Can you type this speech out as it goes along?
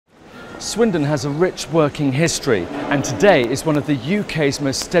Swindon has a rich working history and today is one of the UK's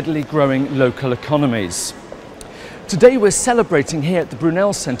most steadily growing local economies. Today we're celebrating here at the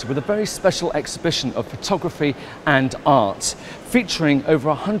Brunel Centre with a very special exhibition of photography and art, featuring over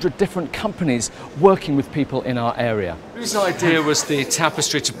 100 different companies working with people in our area. Whose idea was the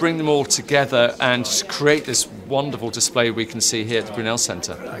tapestry to bring them all together and to create this wonderful display we can see here at the Brunel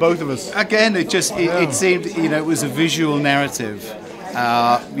Centre? Both of us. Again, it seemed, it was a visual narrative.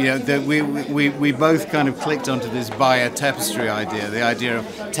 That we both kind of clicked onto this buyer tapestry idea, the idea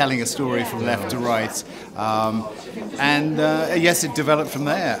of telling a story from left to right. Yes, it developed from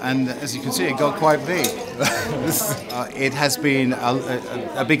there, and as you can see, it got quite big. It has been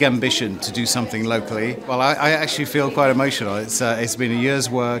a big ambition to do something locally. Well, I actually feel quite emotional. It's been a year's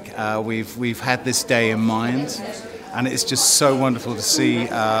work. We've had this day in mind. And it's just so wonderful to see,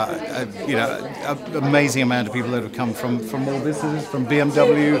 an amazing amount of people that have come from all businesses, from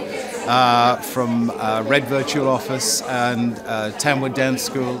BMW, from Red Virtual Office and Tamworth Dance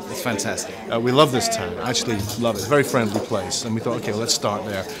School. It's fantastic. We love this town, actually love it. It's a very friendly place, and we thought, okay, let's start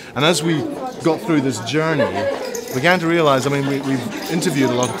there. And as we got through this journey, we began to realise, we've interviewed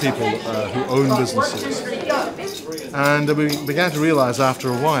a lot of people who own businesses, and we began to realise after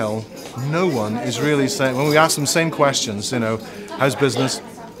a while, no one is really saying, when we ask them the same questions, how's business?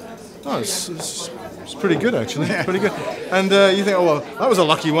 Oh, it's pretty good actually, pretty good. And you think, oh well, that was a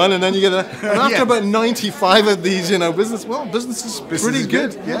lucky one, and then you get and after about 95 of these, business is pretty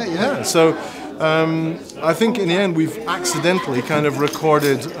good. Yeah. So I think in the end we've accidentally kind of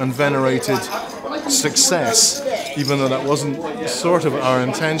recorded and venerated success, even though that wasn't sort of our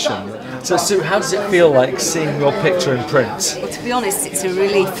intention. So Sue, how does it feel like seeing your picture in print? Well, to be honest, it's a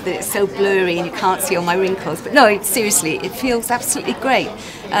relief that it's so blurry and you can't see all my wrinkles. But no, seriously, it feels absolutely great.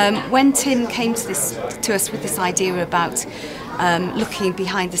 When Tim came to us with this idea about looking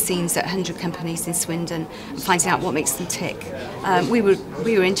behind the scenes at 100 companies in Swindon and finding out what makes them tick, we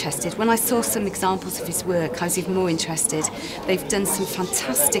were interested. When I saw some examples of his work, I was even more interested. They've done some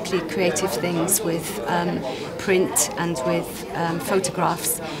fantastically creative things with print and with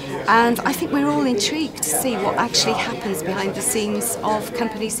photographs, and I think we're all intrigued to see what actually happens behind the scenes of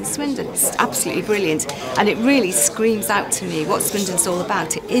companies in Swindon. It's absolutely brilliant, and it really screams out to me what Swindon's all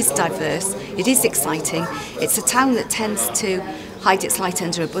about. It is diverse, it is exciting, it's a town that tends to hide its light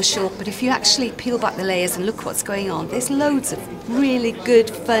under a bushel, but if you actually peel back the layers and look what's going on, there's loads of really good,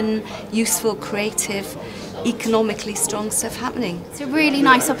 fun, useful, creative, economically strong stuff happening. It's a really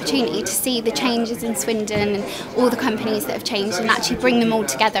nice opportunity to see the changes in Swindon and all the companies that have changed, and actually bring them all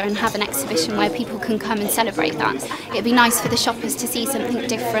together and have an exhibition where people can come and celebrate that. It'd be nice for the shoppers to see something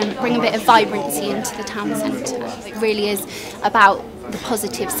different, bring a bit of vibrancy into the town centre. It really is about the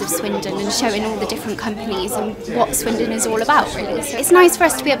positives of Swindon and showing all the different companies and what Swindon is all about, really. So it's nice for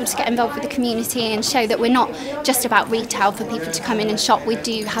us to be able to get involved with the community and show that we're not just about retail for people to come in and shop. We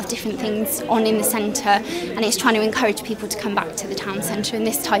do have different things on in the centre, and it's trying to encourage people to come back to the town centre, and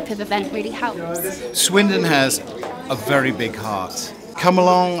this type of event really helps. Swindon has a very big heart. Come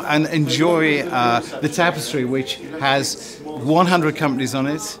along and enjoy the tapestry, which has 100 companies on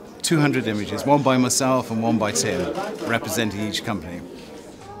it, 200 images, one by myself and one by Tim, representing each company.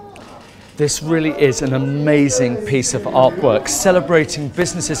 This really is an amazing piece of artwork, celebrating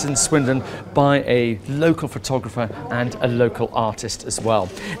businesses in Swindon by a local photographer and a local artist as well.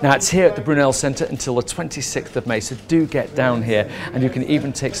 Now, it's here at the Brunel Centre until the 26th of May, so do get down here, and you can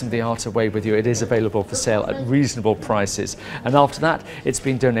even take some of the art away with you. It is available for sale at reasonable prices, and after that it's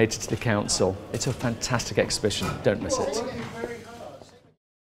been donated to the council. It's a fantastic exhibition, don't miss it.